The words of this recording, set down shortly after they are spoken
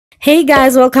Hey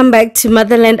guys, welcome back to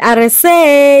Motherland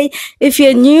RSA. If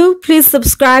you're new, please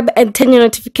subscribe and turn your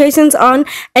notifications on.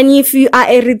 And if you are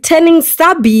a returning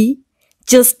subby,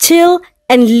 just chill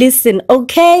and listen,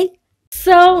 okay?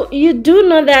 So, you do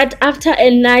know that after a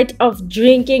night of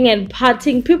drinking and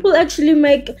partying, people actually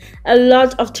make a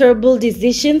lot of terrible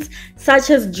decisions, such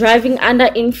as driving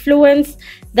under influence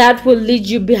that will lead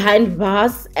you behind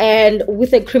bars and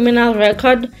with a criminal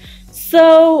record.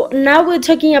 So, now we're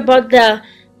talking about the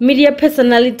media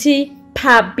personality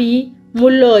Pabi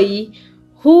Moloi,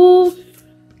 who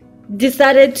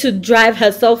decided to drive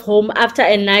herself home after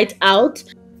a night out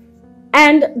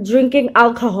and drinking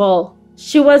alcohol.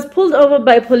 She was pulled over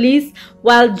by police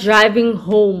while driving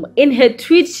home. In her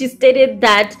tweet, she stated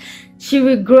that she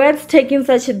regrets taking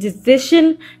such a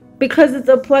decision because it's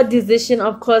a poor decision,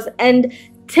 of course, and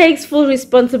takes full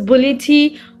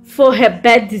responsibility for her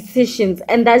bad decisions,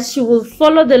 and that she will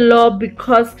follow the law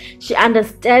because she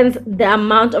understands the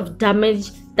amount of damage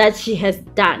that she has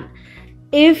done.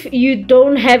 If you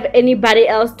don't have anybody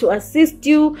else to assist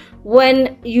you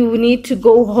when you need to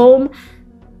go home,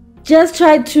 just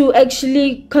try to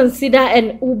actually consider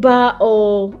an Uber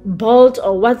or Bolt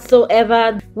or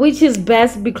whatsoever, which is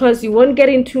best, because you won't get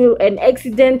into an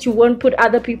accident, you won't put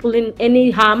other people in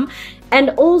any harm,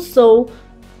 and also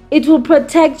it will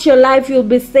protect your life. You'll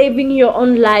be saving your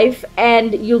own life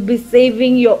and you'll be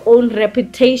saving your own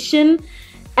reputation,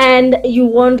 and you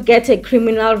won't get a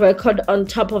criminal record on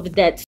top of that.